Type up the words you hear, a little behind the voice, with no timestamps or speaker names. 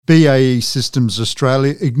BAE Systems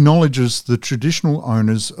Australia acknowledges the traditional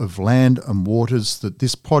owners of land and waters that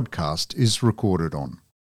this podcast is recorded on.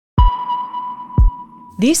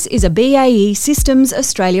 This is a BAE Systems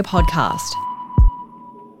Australia podcast.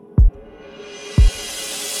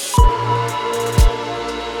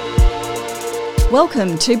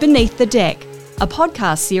 Welcome to Beneath the Deck, a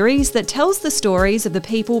podcast series that tells the stories of the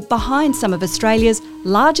people behind some of Australia's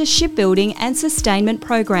largest shipbuilding and sustainment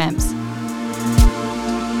programs.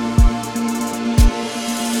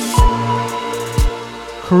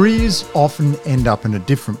 Careers often end up in a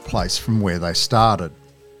different place from where they started.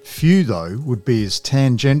 Few, though, would be as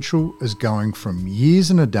tangential as going from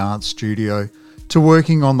years in a dance studio to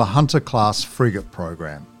working on the Hunter Class Frigate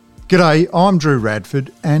Program. G'day, I'm Drew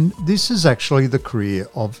Radford, and this is actually the career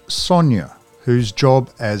of Sonja, whose job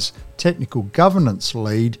as technical governance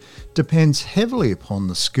lead depends heavily upon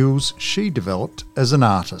the skills she developed as an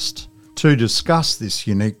artist. To discuss this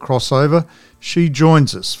unique crossover, she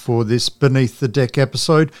joins us for this Beneath the Deck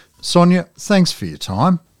episode. Sonja, thanks for your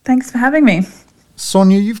time. Thanks for having me.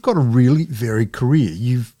 Sonja, you've got a really varied career.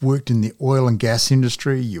 You've worked in the oil and gas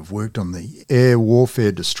industry, you've worked on the Air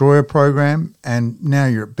Warfare Destroyer Program, and now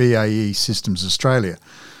you're at BAE Systems Australia.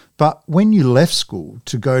 But when you left school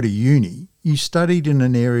to go to uni, you studied in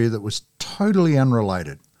an area that was totally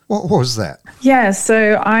unrelated. What was that? Yeah,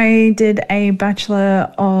 so I did a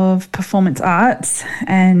Bachelor of Performance Arts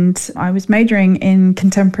and I was majoring in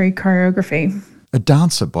contemporary choreography. A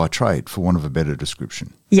dancer by trade, for want of a better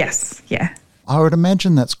description. Yes, yeah. I would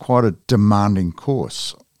imagine that's quite a demanding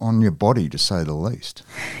course on your body, to say the least.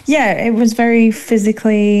 Yeah, it was very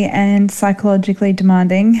physically and psychologically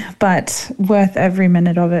demanding, but worth every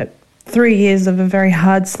minute of it. 3 years of a very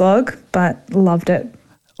hard slog, but loved it.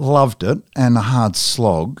 Loved it, and a hard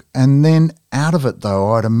slog. And then out of it,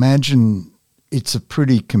 though, I'd imagine it's a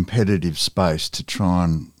pretty competitive space to try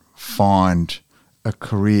and find a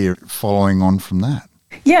career following on from that.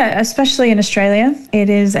 Yeah, especially in Australia. It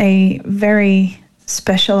is a very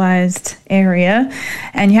specialised area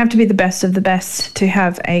and you have to be the best of the best to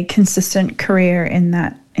have a consistent career in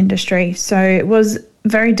that industry. So it was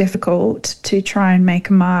very difficult to try and make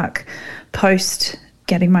a mark post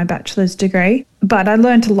getting my bachelor's degree. But I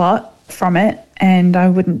learned a lot from it and I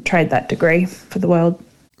wouldn't trade that degree for the world.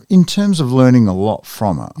 In terms of learning a lot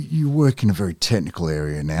from it, you work in a very technical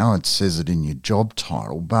area now. It says it in your job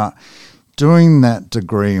title, but doing that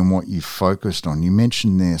degree and what you focused on, you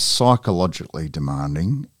mentioned they're psychologically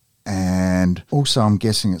demanding, and also I'm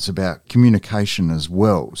guessing it's about communication as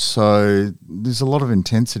well. So there's a lot of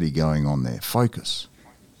intensity going on there, focus.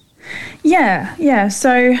 Yeah.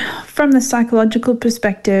 So from the psychological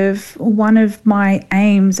perspective, one of my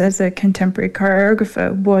aims as a contemporary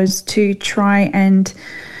choreographer was to try and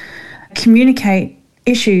communicate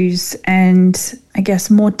issues and I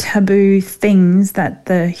guess more taboo things that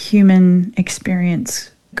the human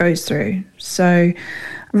experience goes through. So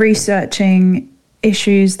researching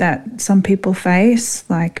issues that some people face,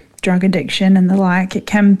 like drug addiction and the like, it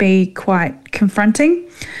can be quite confronting.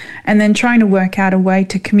 And then trying to work out a way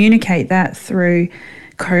to communicate that through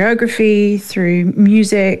choreography, through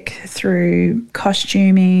music, through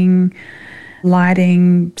costuming,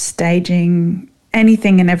 lighting, staging,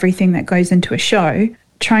 anything and everything that goes into a show,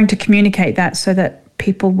 trying to communicate that so that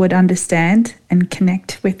people would understand and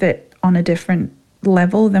connect with it on a different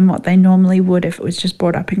level than what they normally would if it was just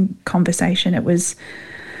brought up in conversation. It was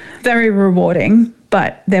very rewarding,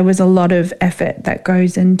 but there was a lot of effort that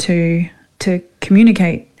goes into to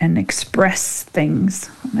communicate and express things.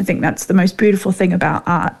 I think that's the most beautiful thing about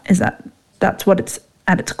art, is that that's what it's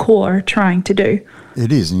at its core trying to do.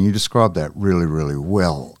 It is, and you described that really, really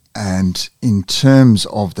well. And in terms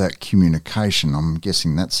of that communication, I'm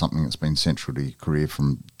guessing that's something that's been central to your career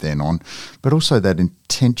from then on, but also that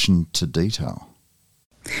attention to detail.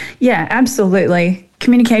 Yeah, absolutely.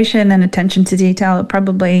 Communication and attention to detail are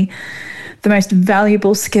probably the most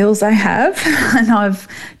valuable skills I have, and I've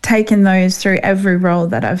taken those through every role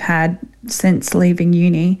that I've had since leaving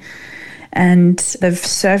uni, and they've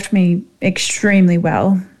served me extremely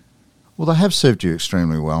well. Well, they have served you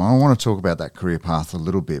extremely well. I want to talk about that career path a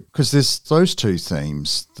little bit because there's those two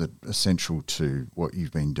themes that are central to what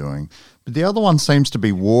you've been doing. But the other one seems to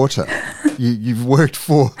be water. You've worked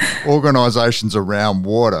for organisations around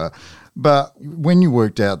water, but when you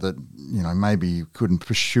worked out that, you know, maybe you couldn't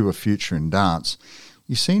pursue a future in dance,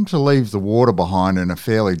 you seem to leave the water behind in a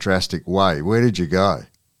fairly drastic way. Where did you go?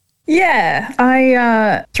 Yeah,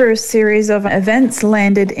 I, through a series of events,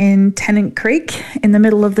 landed in Tennant Creek in the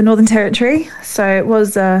middle of the Northern Territory. So it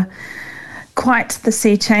was quite the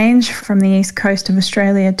sea change from the east coast of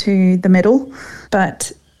Australia to the middle.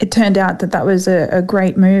 But it turned out that that was a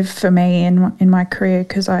great move for me in my career,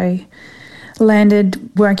 because I landed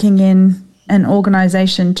working in an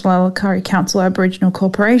organisation, Jalalakari Council Aboriginal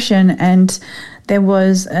Corporation, and there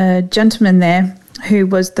was a gentleman there who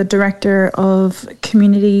was the Director of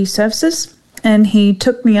Community Services, and he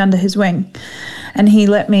took me under his wing and he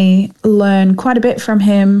let me learn quite a bit from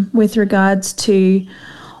him with regards to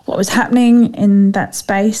what was happening in that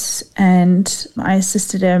space, and I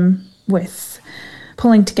assisted him with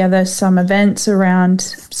pulling together some events around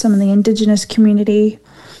some of the Indigenous community.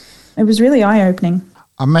 It was really eye-opening.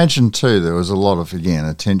 I imagine too there was a lot of, again,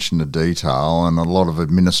 attention to detail and a lot of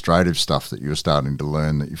administrative stuff that you were starting to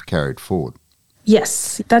learn that you've carried forward.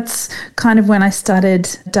 Yes, that's kind of when I started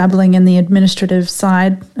dabbling in the administrative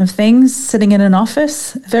side of things, sitting in an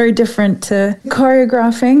office. Very different to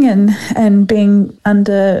choreographing and being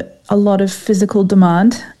under a lot of physical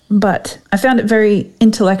demand. But I found it very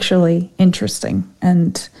intellectually interesting,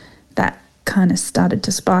 and that kind of started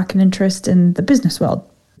to spark an interest in the business world.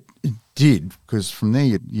 It did, because from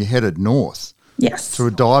there you headed north. Yes. To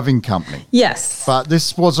a diving company. Yes. But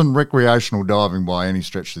this wasn't recreational diving by any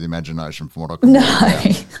stretch of the imagination from what I could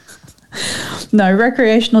No. No,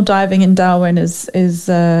 recreational diving in Darwin is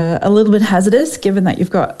a little bit hazardous, given that you've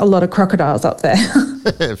got a lot of crocodiles up there.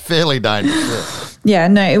 Fairly dangerous. Yeah,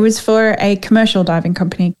 no, it was for a commercial diving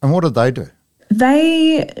company. And what did they do?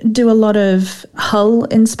 They do a lot of hull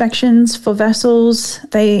inspections for vessels.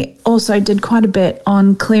 They also did quite a bit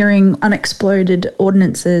on clearing unexploded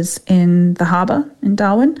ordnances in the harbour in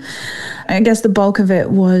Darwin. I guess the bulk of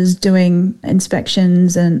it was doing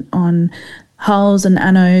inspections and on hulls and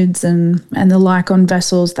anodes and the like on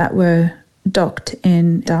vessels that were docked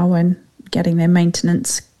in Darwin, getting their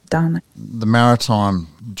maintenance done. The maritime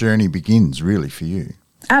journey begins really for you.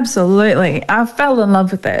 Absolutely. I fell in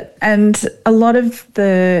love with it. And a lot of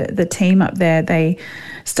the team up there, they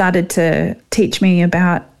started to teach me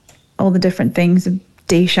about all the different things,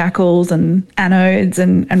 D-shackles and anodes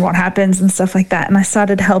and what happens and stuff like that. And I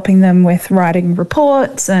started helping them with writing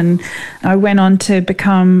reports, and I went on to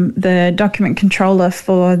become the document controller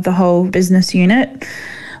for the whole business unit,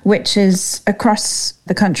 which is across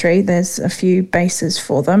the country. There's a few bases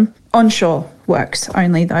for them. Onshore works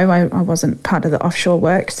only, though. I wasn't part of the offshore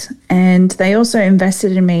works. And they also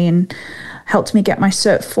invested in me and helped me get my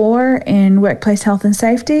Cert 4 in workplace health and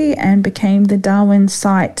safety, and became the Darwin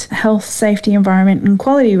site health, safety, environment and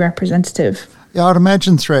quality representative. Yeah, I'd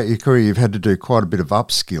imagine throughout your career you've had to do quite a bit of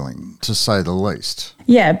upskilling, to say the least.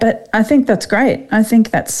 Yeah, but I think that's great. I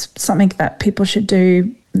think that's something that people should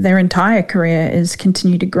do their entire career, is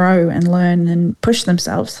continue to grow and learn and push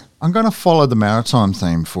themselves. I'm going to follow the maritime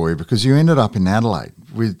theme for you, because you ended up in Adelaide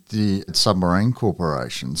with the Submarine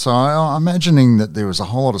Corporation. So I'm imagining that there was a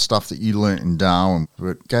whole lot of stuff that you learnt in Darwin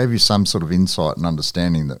that gave you some sort of insight and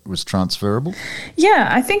understanding that was transferable. Yeah,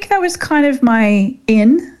 I think that was kind of my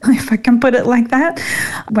in, if I can put it like that.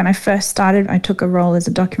 When I first started, I took a role as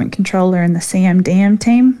a document controller in the CMDM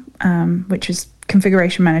team, which is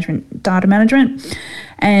configuration management, data management.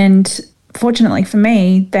 And fortunately for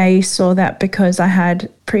me, they saw that because I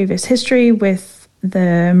had previous history with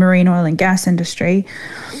the marine oil and gas industry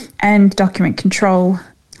and document control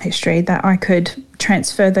history, that I could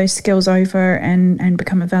transfer those skills over and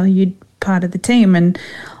become a valued part of the team. And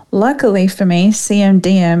luckily for me,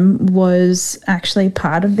 CMDM was actually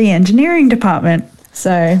part of the engineering department.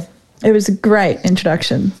 So it was a great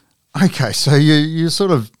introduction. Okay, so you're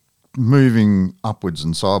sort of moving upwards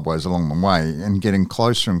and sideways along the way and getting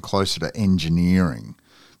closer and closer to engineering.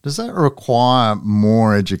 Does that require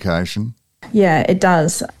more education? Yeah, it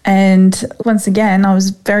does. And once again, I was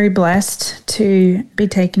very blessed to be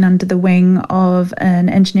taken under the wing of an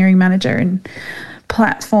engineering manager in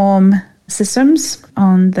platform systems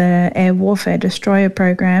on the Air Warfare Destroyer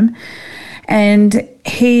Program. And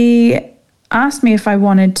he asked me if I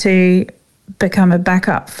wanted to become a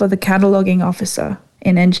backup for the cataloguing officer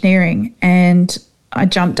in engineering. And I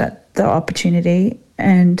jumped at the opportunity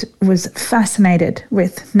and was fascinated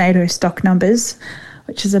with NATO stock numbers,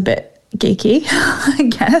 which is a bit geeky, I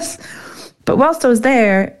guess. But whilst I was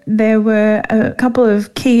there, there were a couple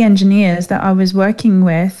of key engineers that I was working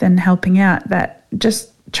with and helping out that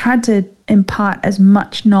just tried to impart as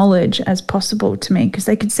much knowledge as possible to me, because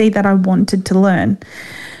they could see that I wanted to learn.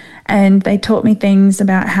 And they taught me things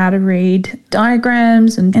about how to read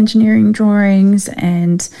diagrams and engineering drawings,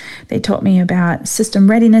 and they taught me about system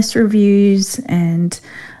readiness reviews and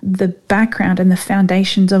the background and the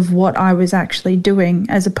foundations of what I was actually doing,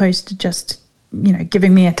 as opposed to just,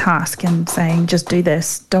 giving me a task and saying, just do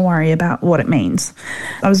this, don't worry about what it means.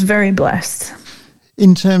 I was very blessed.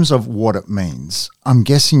 In terms of what it means, I'm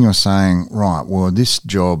guessing you're saying, right, well, this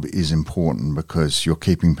job is important because you're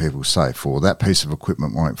keeping people safe, or that piece of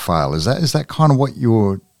equipment won't fail. Is that kind of what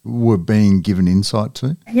were being given insight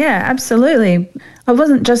to? Yeah, absolutely. I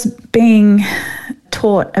wasn't just being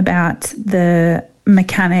taught about the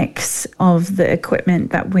mechanics of the equipment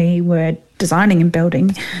that we were designing and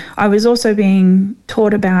building. I was also being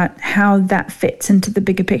taught about how that fits into the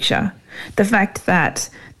bigger picture. The fact that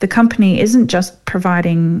the company isn't just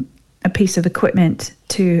providing a piece of equipment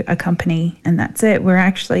to a company and that's it. We're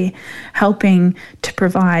actually helping to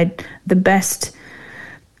provide the best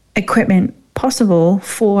equipment possible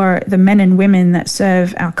for the men and women that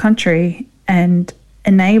serve our country and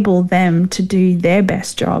enable them to do their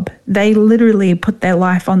best job. They literally put their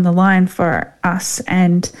life on the line for us,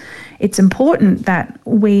 and it's important that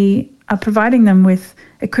we are providing them with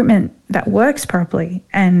equipment that works properly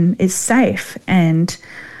and is safe and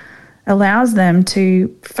allows them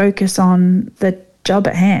to focus on the job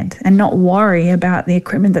at hand and not worry about the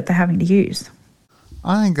equipment that they're having to use.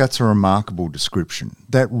 I think that's a remarkable description.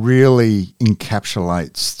 That really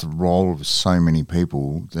encapsulates the role of so many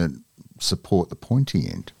people that support the pointy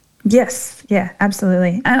end. Yes, yeah,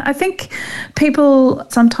 absolutely. And I think people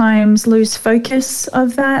sometimes lose focus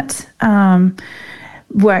of that.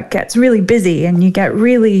 Work gets really busy and you get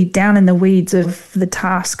really down in the weeds of the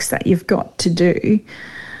tasks that you've got to do.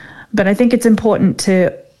 But I think it's important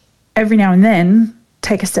to every now and then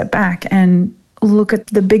take a step back and look at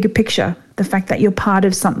the bigger picture, the fact that you're part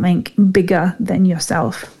of something bigger than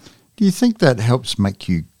yourself. Do you think that helps make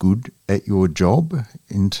you good at your job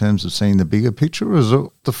in terms of seeing the bigger picture, or is it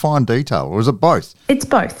the fine detail, or is it both? It's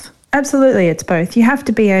both. Absolutely, it's both. You have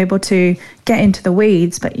to be able to get into the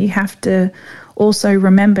weeds, but you have to also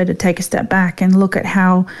remember to take a step back and look at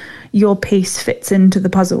how your piece fits into the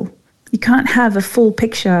puzzle. You can't have a full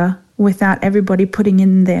picture without everybody putting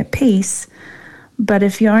in their piece. But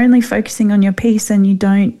if you're only focusing on your piece and you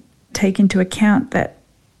don't take into account that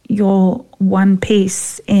you're one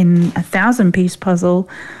piece in a 1,000-piece puzzle,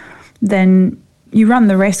 then you run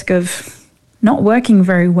the risk of not working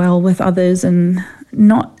very well with others and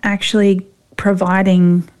not actually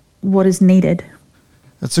providing what is needed.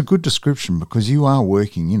 That's a good description, because you are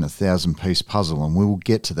working in a 1,000-piece puzzle, and we will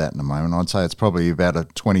get to that in a moment. I'd say it's probably about a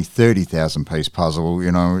 20, 30,000-piece puzzle.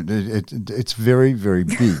 You know, it's very, very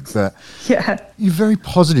big. But Yeah. You're very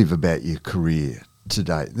positive about your career to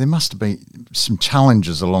date. There must have been some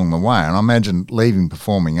challenges along the way, and I imagine leaving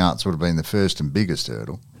performing arts would have been the first and biggest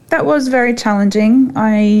hurdle. That was very challenging.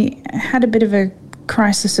 I had a bit of a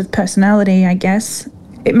crisis of personality, I guess.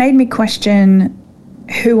 It made me question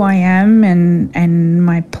who I am and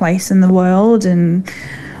my place in the world and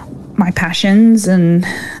my passions, and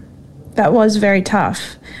that was very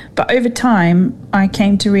tough. But over time, I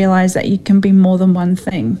came to realize that you can be more than one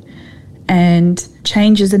thing, and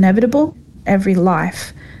change is inevitable. Every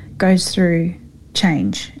life goes through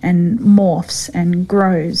change and morphs and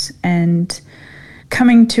grows, and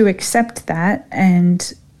coming to accept that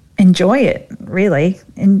and enjoy it, really.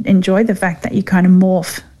 Enjoy the fact that you kind of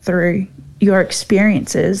morph through your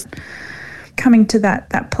experiences. Coming to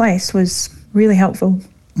that place was really helpful.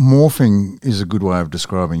 Morphing is a good way of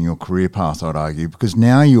describing your career path, I'd argue, because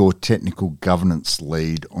now you're technical governance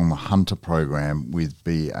lead on the Hunter program with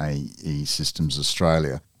BAE Systems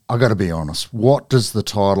Australia. I got to be honest, what does the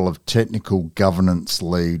title of technical governance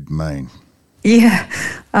lead mean? Yeah.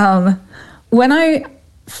 When I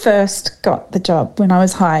first got the job, when I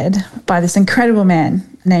was hired by this incredible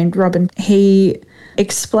man named Robin, he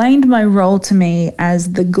explained my role to me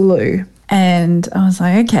as the glue. And I was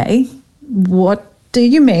like, okay, what do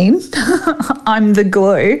you mean? I'm the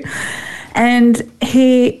glue. And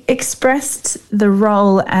he expressed the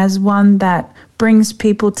role as one that brings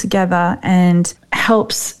people together and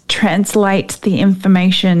helps translate the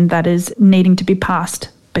information that is needing to be passed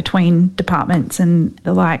between departments and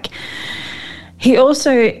the like. He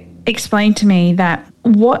also explained to me that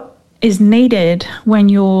what is needed when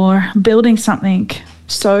you're building something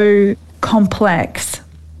so complex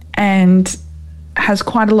and has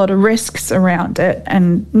quite a lot of risks around it,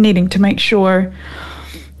 and needing to make sure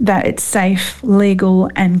that it's safe, legal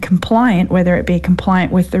and compliant, whether it be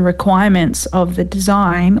compliant with the requirements of the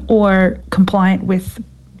design or compliant with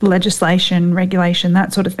legislation, regulation,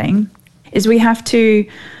 that sort of thing, is we have to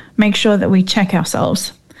make sure that we check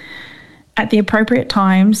ourselves at the appropriate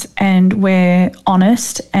times, and we're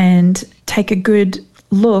honest and take a good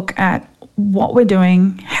look at what we're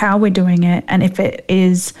doing, how we're doing it, and if it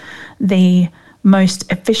is the most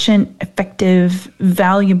efficient, effective,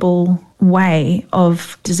 valuable way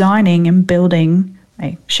of designing and building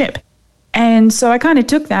a ship. And so I kind of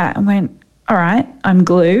took that and went, all right, I'm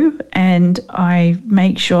glue, and I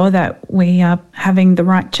make sure that we are having the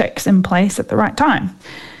right checks in place at the right time.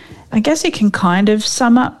 I guess you can kind of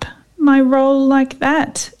sum up my role like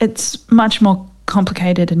that. It's much more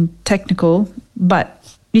complicated and technical,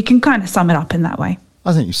 but you can kind of sum it up in that way.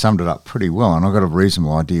 I think you summed it up pretty well, and I've got a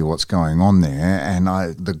reasonable idea what's going on there. And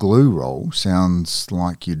the glue role sounds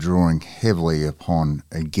like you're drawing heavily upon,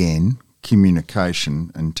 again,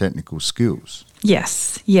 communication and technical skills.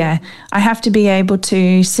 Yes, yeah. I have to be able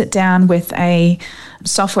to sit down with a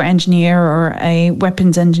software engineer or a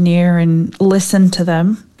weapons engineer and listen to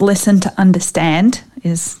them. Listen to understand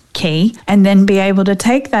is key. And then be able to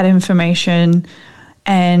take that information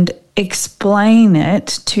and explain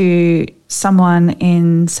it to someone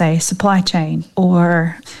in, say, supply chain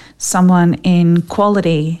or someone in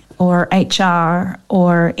quality or HR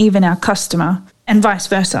or even our customer, and vice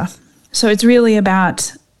versa. So it's really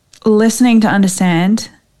about listening to understand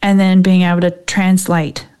and then being able to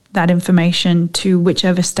translate that information to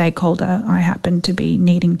whichever stakeholder I happen to be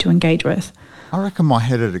needing to engage with. I reckon my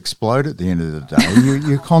head would explode at the end of the day.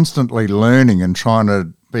 You're constantly learning and trying to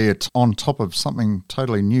be on top of something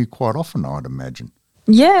totally new quite often, I'd imagine.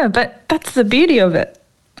 Yeah, but that's the beauty of it.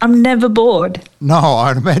 I'm never bored. No,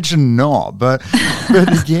 I'd imagine not. But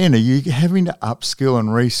again, are you having to upskill and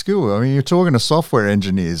reskill? I mean, you're talking to software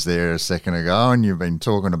engineers there a second ago, and you've been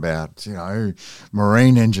talking about,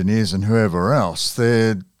 marine engineers and whoever else.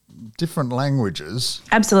 They're different languages.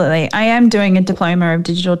 Absolutely. I am doing a diploma of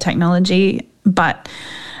digital technology, but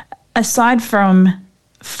aside from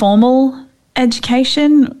formal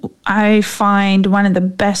education, I find one of the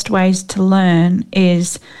best ways to learn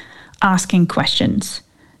is asking questions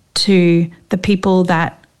to the people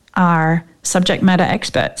that are subject matter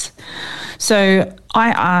experts. So I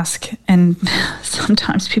ask, and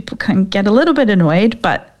sometimes people can get a little bit annoyed,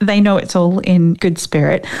 but they know it's all in good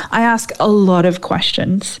spirit. I ask a lot of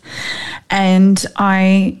questions, and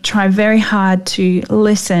I try very hard to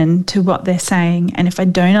listen to what they're saying. And if I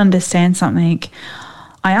don't understand something,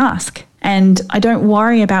 I ask. And I don't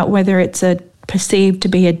worry about whether it's perceived to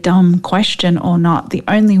be a dumb question or not. The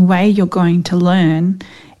only way you're going to learn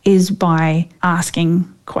is by asking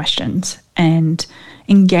questions and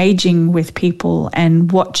engaging with people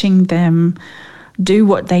and watching them do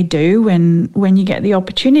what they do. And when you get the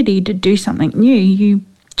opportunity to do something new, you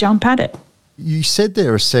jump at it. You said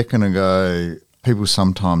there a second ago, people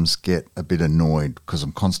sometimes get a bit annoyed because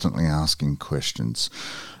I'm constantly asking questions.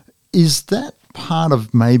 Is that part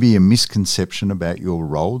of maybe a misconception about your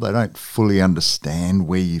role? They don't fully understand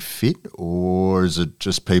where you fit, or is it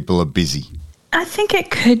just people are busy? I think it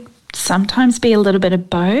could sometimes be a little bit of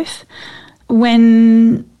both.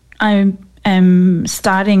 When I am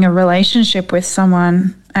starting a relationship with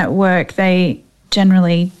someone at work, they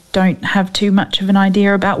generally don't have too much of an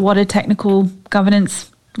idea about what a technical governance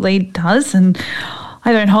lead does, and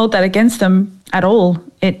I don't hold that against them at all.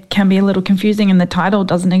 It can be a little confusing, and the title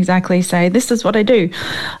doesn't exactly say, this is what I do.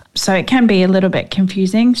 So it can be a little bit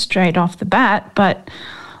confusing straight off the bat, but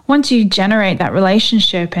once you generate that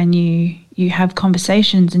relationship and you have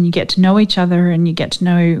conversations and you get to know each other and you get to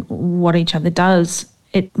know what each other does,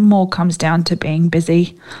 it more comes down to being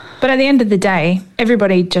busy. But at the end of the day,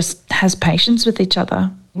 everybody just has patience with each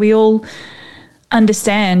other. We all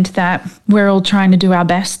understand that we're all trying to do our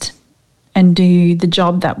best and do the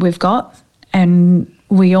job that we've got, and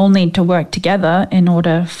we all need to work together in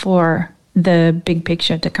order for the big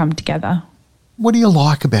picture to come together. What do you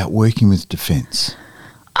like about working with defence?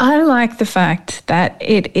 I like the fact that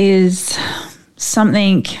it is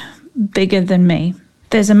something bigger than me.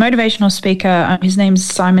 There's a motivational speaker, his name's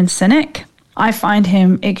Simon Sinek. I find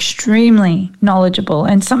him extremely knowledgeable,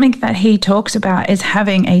 and something that he talks about is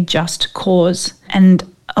having a just cause and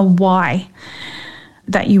a why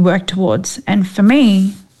that you work towards. And for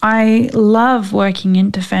me, I love working in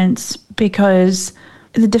defence because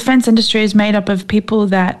the defence industry is made up of people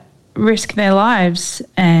that risk their lives,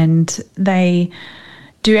 and they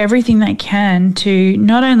do everything they can to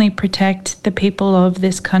not only protect the people of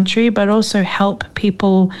this country, but also help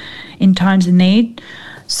people in times of need.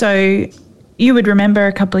 So you would remember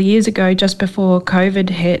a couple of years ago, just before COVID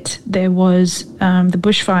hit, there was the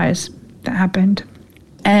bushfires that happened.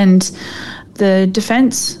 And the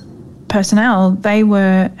defence personnel, they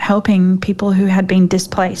were helping people who had been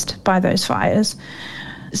displaced by those fires.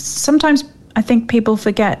 Sometimes I think people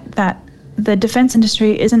forget that the defence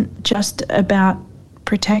industry isn't just about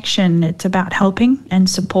protection, it's about helping and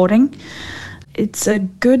supporting. It's a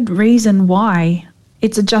good reason why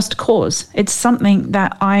it's a just cause. It's something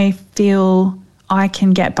that I feel I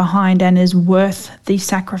can get behind and is worth the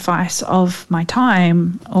sacrifice of my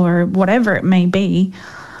time or whatever it may be.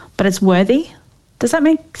 but it's worthy. Does that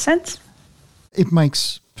make sense? It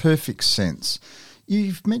makes perfect sense.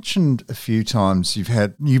 You've mentioned a few times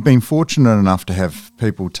you've been fortunate enough to have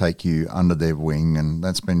people take you under their wing, and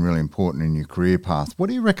that's been really important in your career path. What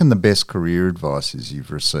do you reckon the best career advice is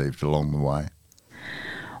you've received along the way?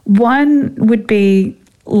 One would be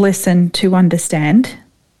listen to understand,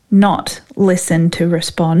 not listen to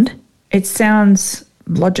respond. It sounds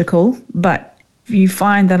logical, but you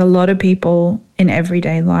find that a lot of people in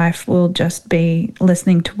everyday life will just be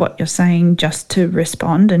listening to what you're saying just to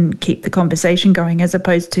respond and keep the conversation going, as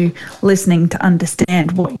opposed to listening to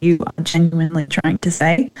understand what you are genuinely trying to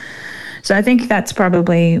say. So I think that's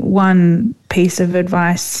probably one piece of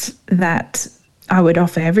advice that I would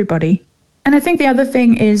offer everybody. And I think the other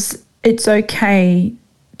thing is it's okay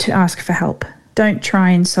to ask for help. Don't try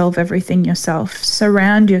and solve everything yourself.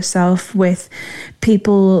 Surround yourself with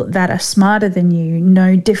people that are smarter than you,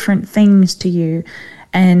 know different things to you,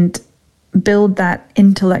 and build that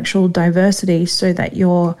intellectual diversity so that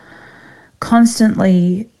you're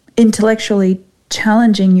constantly intellectually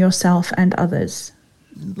challenging yourself and others.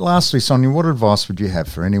 Lastly, Sonja, what advice would you have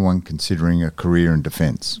for anyone considering a career in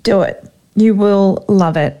defence? Do it. You will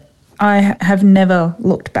love it. I have never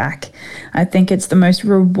looked back. I think it's the most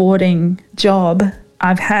rewarding job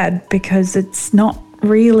I've had because it's not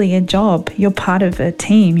really a job. You're part of a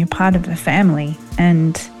team, you're part of a family,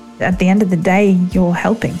 and at the end of the day, you're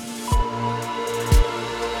helping.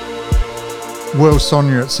 Well,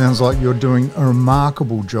 Sonja, it sounds like you're doing a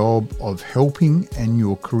remarkable job of helping, and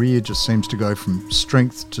your career just seems to go from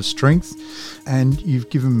strength to strength. And you've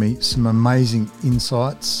given me some amazing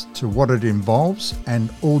insights to what it involves, and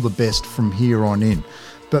all the best from here on in.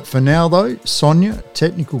 But for now, though, Sonja,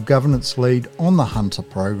 Technical Governance Lead on the Hunter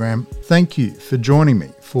Program, thank you for joining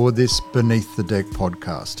me for this Beneath the Deck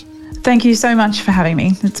podcast. Thank you so much for having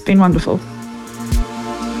me. It's been wonderful.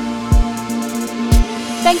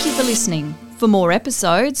 Thank you for listening. For more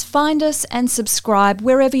episodes, find us and subscribe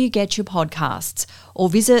wherever you get your podcasts, or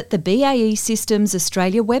visit the BAE Systems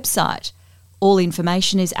Australia website. All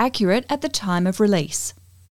information is accurate at the time of release.